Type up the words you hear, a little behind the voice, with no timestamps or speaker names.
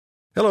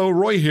Hello,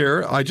 Roy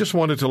here. I just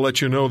wanted to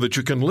let you know that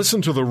you can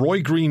listen to The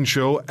Roy Green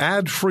Show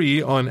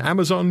ad-free on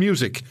Amazon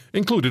Music,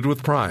 included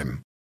with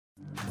Prime.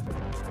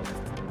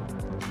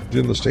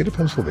 In the state of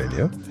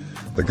Pennsylvania,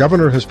 the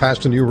governor has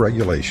passed a new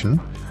regulation,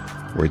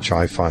 which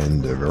I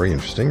find very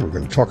interesting. We're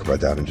going to talk about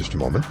that in just a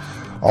moment.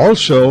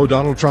 Also,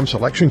 Donald Trump's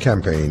election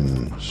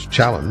campaign's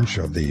challenge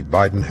of the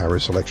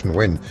Biden-Harris election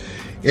win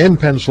in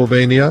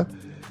Pennsylvania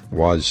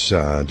was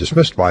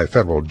dismissed by a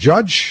federal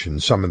judge,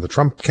 and some in the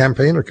Trump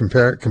campaign are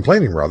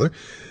complaining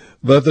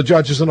that the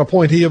judge is an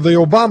appointee of the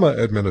Obama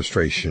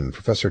administration.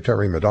 Professor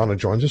Terry Madonna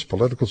joins us,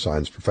 political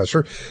science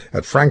professor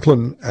at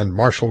Franklin and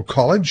Marshall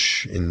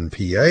College in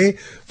PA,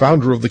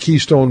 founder of the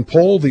Keystone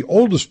Poll, the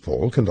oldest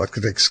poll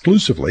conducted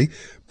exclusively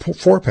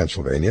for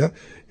Pennsylvania,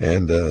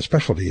 and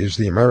specialty is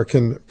the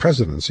American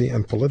presidency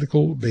and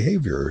political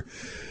behavior.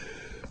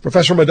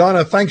 Professor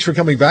Madonna, thanks for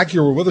coming back.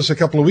 You were with us a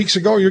couple of weeks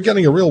ago. You're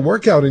getting a real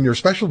workout in your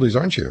specialties,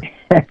 aren't you?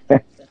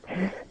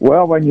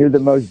 Well, when you're the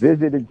most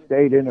visited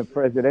state in a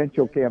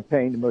presidential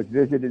campaign, the most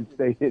visited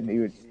state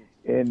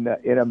in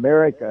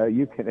America,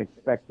 you can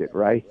expect it,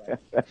 right?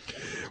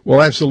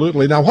 Well,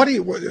 absolutely. Now, what do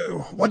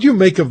you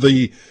make of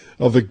the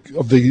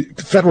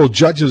federal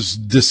judge's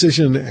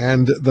decision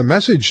and the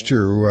message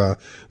to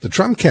the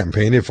Trump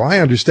campaign? If I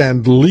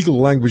understand legal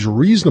language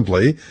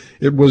reasonably,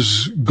 it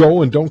was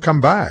go and don't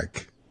come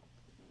back.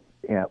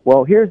 Yeah.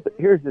 Well, here's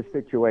the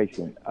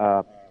situation.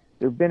 There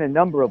have been a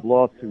number of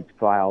lawsuits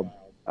filed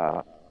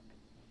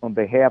on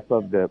behalf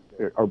of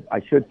or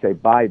I should say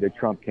by the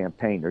Trump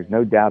campaign. There's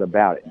no doubt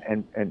about it.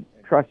 And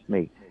trust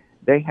me,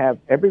 they have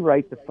every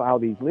right to file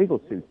these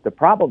legal suits. The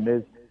problem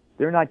is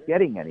they're not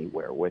getting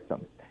anywhere with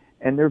them.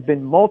 And there have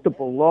been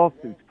multiple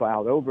lawsuits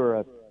filed over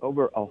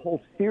a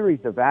whole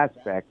series of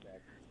aspects,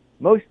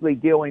 mostly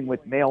dealing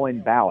with mail-in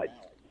ballots.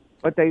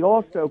 But they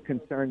also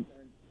concern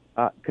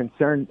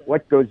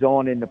what goes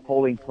on in the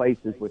polling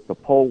places with the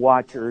poll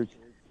watchers.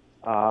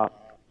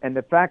 And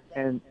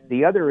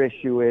the other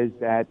issue is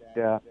that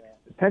the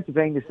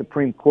Pennsylvania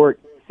Supreme Court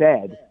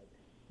said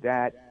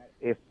that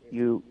if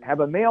you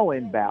have a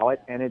mail-in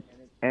ballot and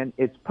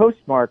it's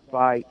postmarked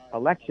by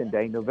Election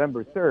Day,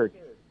 November 3rd,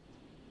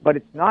 but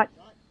it's not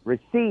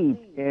received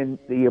in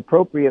the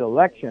appropriate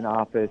election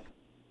office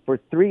for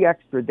 3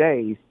 extra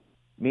days,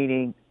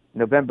 meaning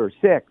November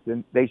 6th,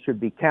 and they should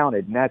be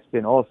counted. And that's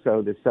been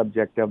also the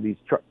subject of these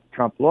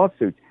Trump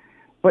lawsuits.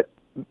 But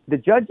the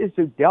judges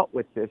who dealt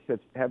with this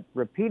have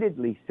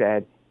repeatedly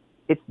said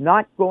it's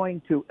not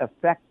going to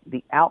affect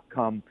the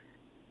outcome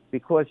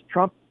because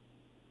Trump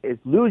is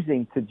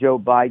losing to Joe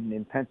Biden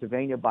in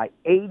Pennsylvania by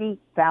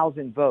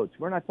 80,000 votes.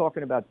 We're not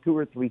talking about 2,000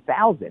 or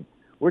 3,000.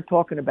 We're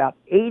talking about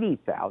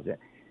 80,000.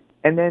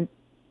 And then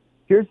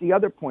here's the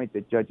other point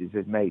that judges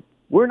have made.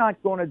 We're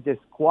not going to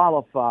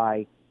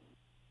disqualify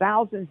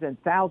thousands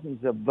and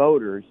thousands of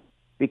voters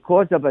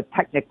because of a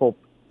technical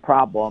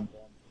problem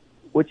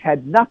which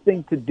had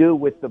nothing to do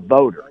with the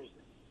voters.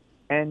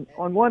 And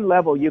on one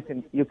level, you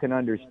can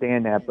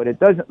understand that, but it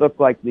doesn't look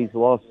like these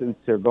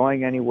lawsuits are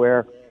going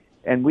anywhere.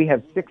 And we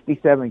have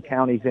 67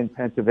 counties in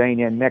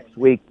Pennsylvania, and next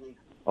week,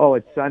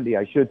 it's Sunday,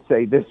 I should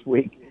say this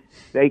week,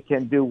 they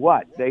can do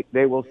what?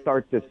 They will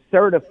start to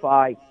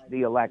certify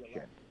the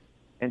election.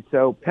 And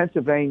so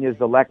Pennsylvania's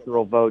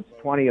electoral votes,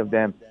 20 of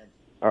them,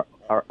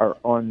 are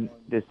on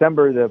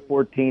December the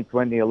 14th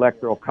when the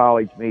Electoral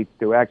College meets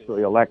to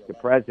actually elect the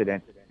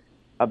president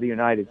of the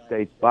United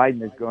States.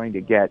 Biden is going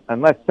to get,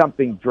 unless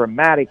something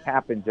dramatic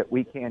happens that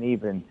we can't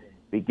even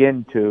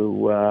begin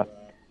to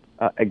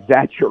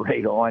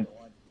exaggerate on,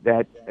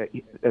 that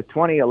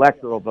 20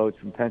 electoral votes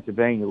from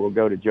Pennsylvania will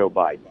go to Joe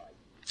Biden.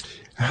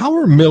 How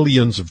are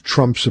millions of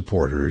Trump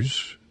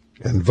supporters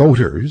and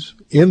voters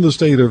in the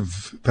state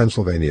of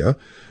Pennsylvania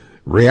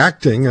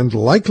reacting and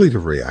likely to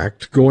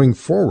react going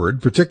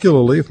forward,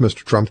 particularly if Mr.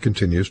 Trump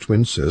continues to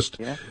insist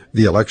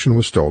the election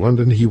was stolen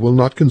and he will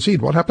not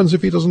concede? What happens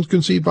if he doesn't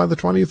concede by the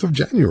 20th of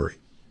January?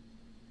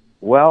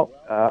 Well,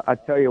 I'll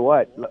tell you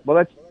what. Well,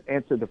 let's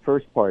answer the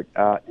first part.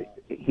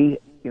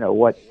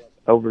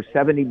 Over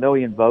 70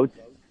 million votes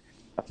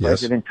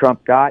President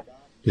Trump got.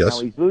 Yes.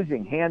 Now, he's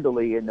losing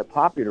handily in the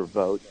popular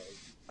vote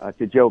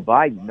to Joe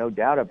Biden, no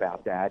doubt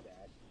about that.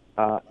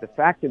 The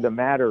fact of the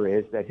matter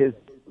is that his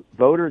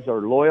voters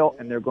are loyal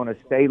and they're going to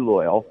stay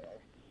loyal,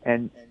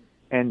 and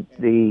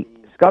the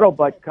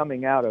scuttlebutt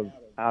coming out of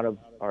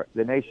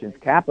the nation's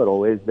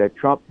capital is that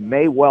Trump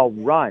may well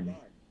run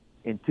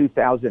in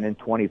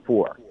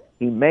 2024.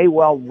 He may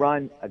well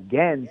run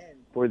again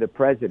for the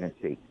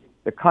presidency.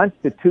 The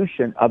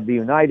Constitution of the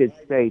United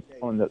States,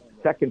 on the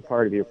second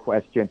part of your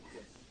question,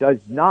 does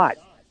not,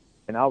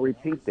 and I'll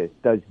repeat this,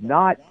 does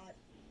not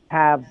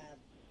have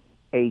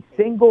a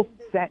single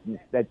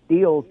sentence that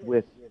deals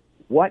with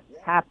what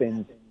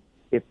happens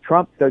if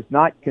Trump does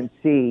not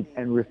concede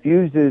and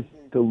refuses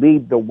to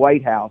leave the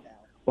White House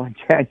on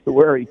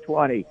January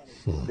 20,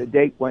 the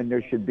date when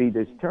there should be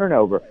this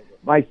turnover.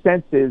 My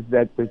sense is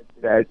that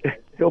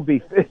he'll be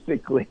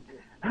physically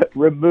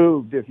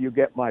removed, if you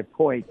get my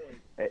point,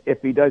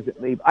 if he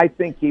doesn't leave. I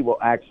think he will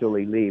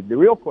actually leave. The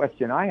real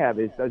question I have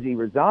is, does he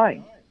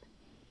resign?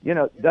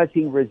 does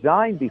he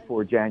resign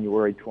before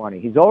January 20?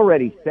 He's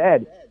already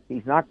said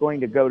he's not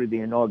going to go to the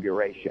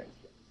inauguration.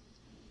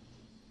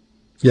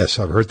 Yes,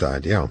 I've heard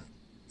that, yeah.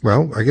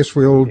 Well, I guess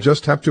we'll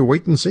just have to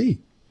wait and see.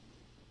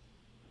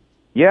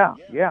 Yeah.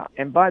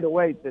 And by the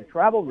way, the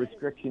travel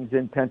restrictions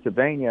in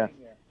Pennsylvania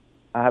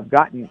have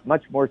gotten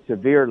much more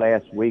severe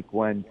last week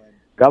when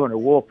Governor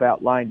Wolf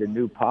outlined a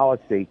new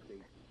policy.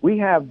 We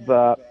have,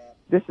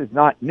 this is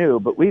not new,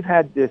 but we've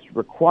had this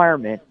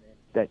requirement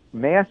that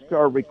masks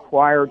are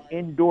required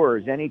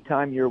indoors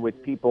anytime you're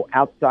with people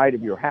outside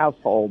of your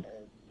household.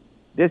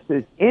 This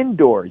is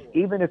indoors,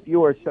 even if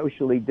you are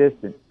socially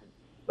distant.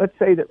 Let's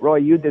say that, Roy,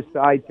 you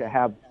decide to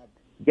have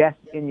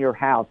guests in your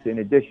house in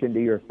addition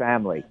to your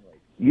family.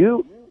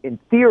 You, in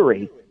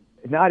theory,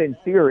 not in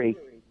theory,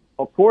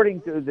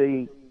 according to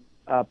the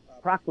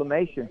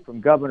proclamation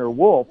from Governor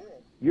Wolf,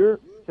 you're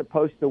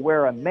supposed to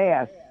wear a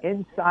mask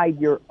inside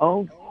your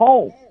own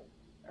home.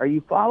 Are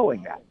you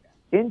following that?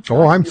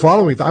 I'm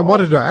following. I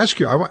wanted to ask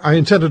you. I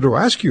intended to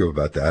ask you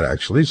about that,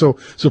 actually. So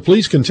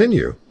please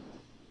continue.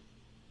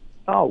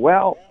 Oh,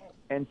 well,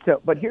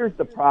 but here's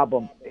the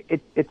problem.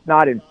 It's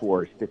not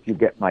enforced, if you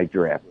get my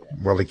drift.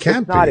 Well, it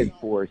can't be. It's not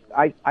enforced.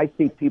 I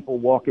see people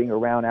walking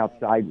around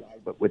outside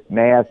with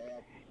masks,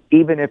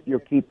 even if you're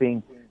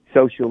keeping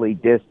socially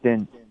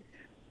distant.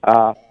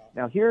 Now,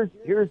 here's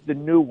the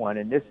new one,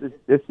 and this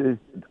is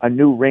a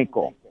new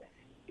wrinkle.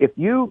 If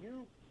you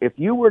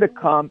were to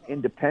come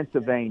into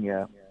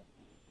Pennsylvania,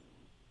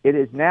 it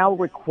is now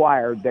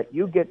required that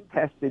you get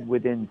tested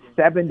within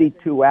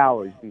 72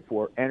 hours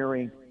before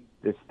entering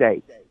the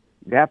state.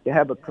 You have to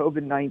have a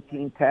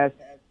COVID-19 test,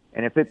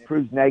 and if it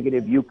proves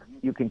negative, you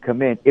can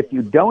come in. If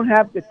you don't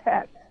have the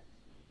test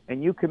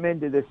and you come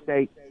into the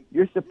state,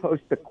 you're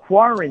supposed to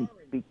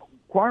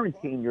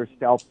quarantine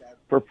yourself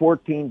for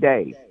 14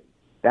 days.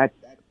 That's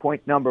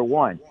point number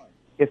one.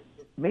 If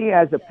me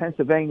as a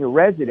Pennsylvania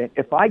resident,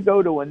 if I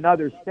go to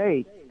another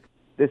state,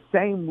 the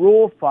same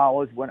rule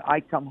follows when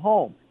I come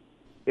home.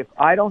 If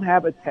I don't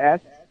have a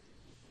test,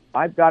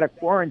 I've got to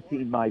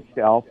quarantine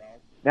myself.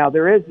 Now,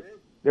 there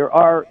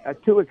are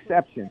two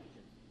exceptions.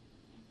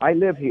 I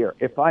live here.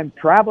 If I'm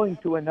traveling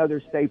to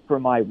another state for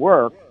my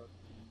work,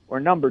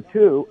 or number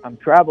two, I'm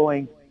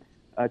traveling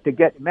to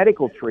get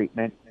medical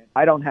treatment,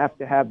 I don't have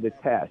to have the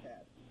test.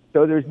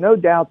 So there's no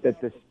doubt that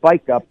the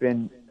spike up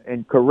in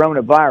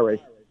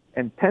coronavirus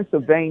and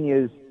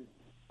Pennsylvania's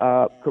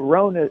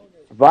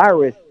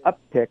coronavirus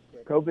uptick,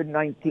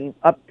 COVID-19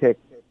 uptick,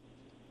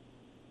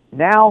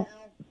 now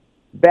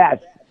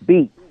best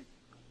beats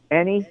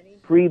any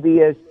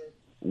previous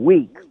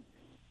week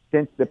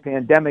since the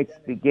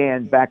pandemic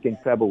began back in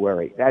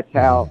February. That's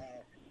how,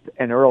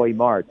 in early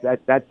March,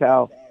 that's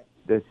how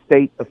the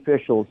state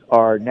officials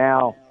are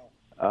now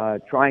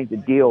trying to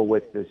deal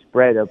with the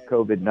spread of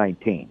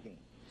COVID-19.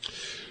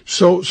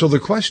 So the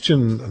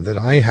question that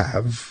I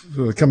have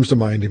that comes to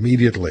mind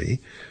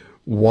immediately,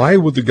 why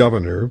would the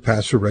governor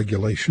pass a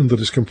regulation that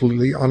is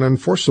completely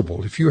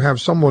unenforceable? If you have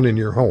someone in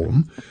your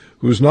home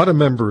who's not a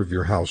member of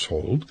your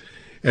household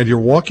and you're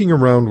walking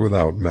around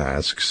without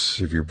masks,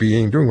 if you're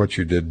doing what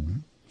you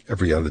did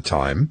every other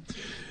time,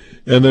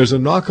 and there's a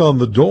knock on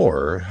the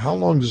door, how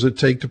long does it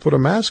take to put a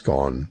mask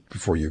on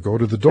before you go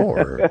to the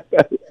door?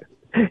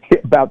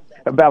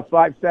 About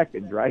 5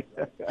 seconds, right?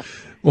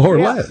 More or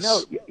less.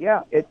 No,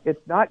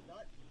 it's not.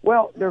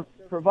 Well, they're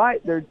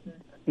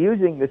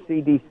using the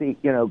CDC,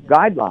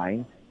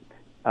 guidelines,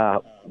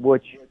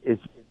 which is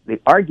the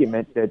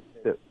argument that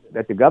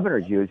the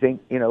governor's using.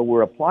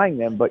 We're applying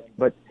them, but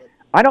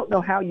I don't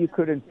know how you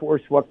could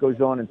enforce what goes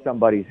on in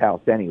somebody's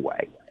house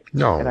anyway.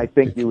 No, and I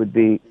think you would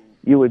be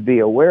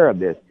aware of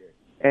this.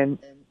 And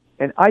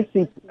I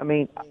see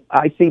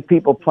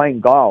people playing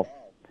golf,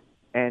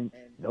 and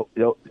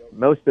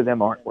most of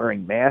them aren't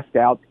wearing masks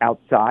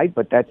outside,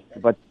 but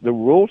the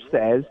rule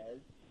says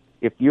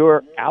if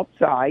you're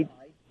outside,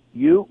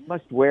 you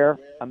must wear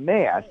a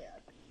mask.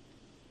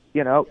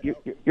 You're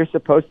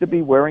supposed to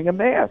be wearing a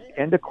mask.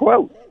 End of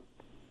quote.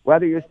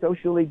 Whether you're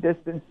socially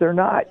distanced or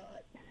not.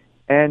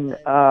 And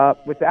I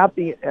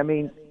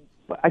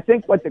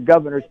think what the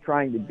governor's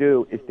trying to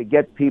do is to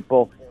get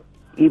people,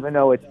 even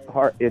though it's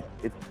hard, it's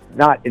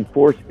not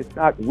enforced, it's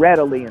not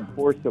readily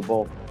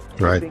enforceable.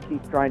 Right. I think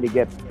he's trying to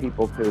get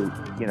people to,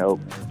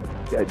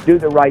 do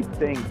the right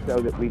thing so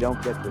that we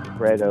don't get the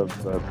spread of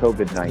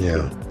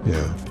COVID-19.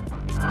 Yeah.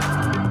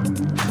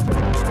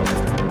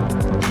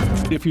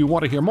 If you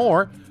want to hear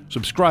more,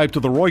 subscribe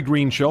to The Roy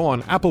Green Show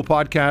on Apple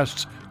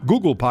Podcasts,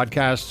 Google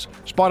Podcasts,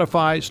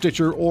 Spotify,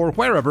 Stitcher, or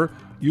wherever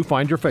you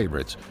find your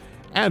favorites.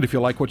 And if you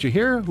like what you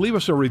hear, leave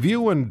us a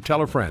review and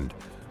tell a friend.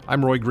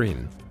 I'm Roy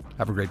Green.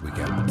 Have a great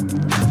weekend.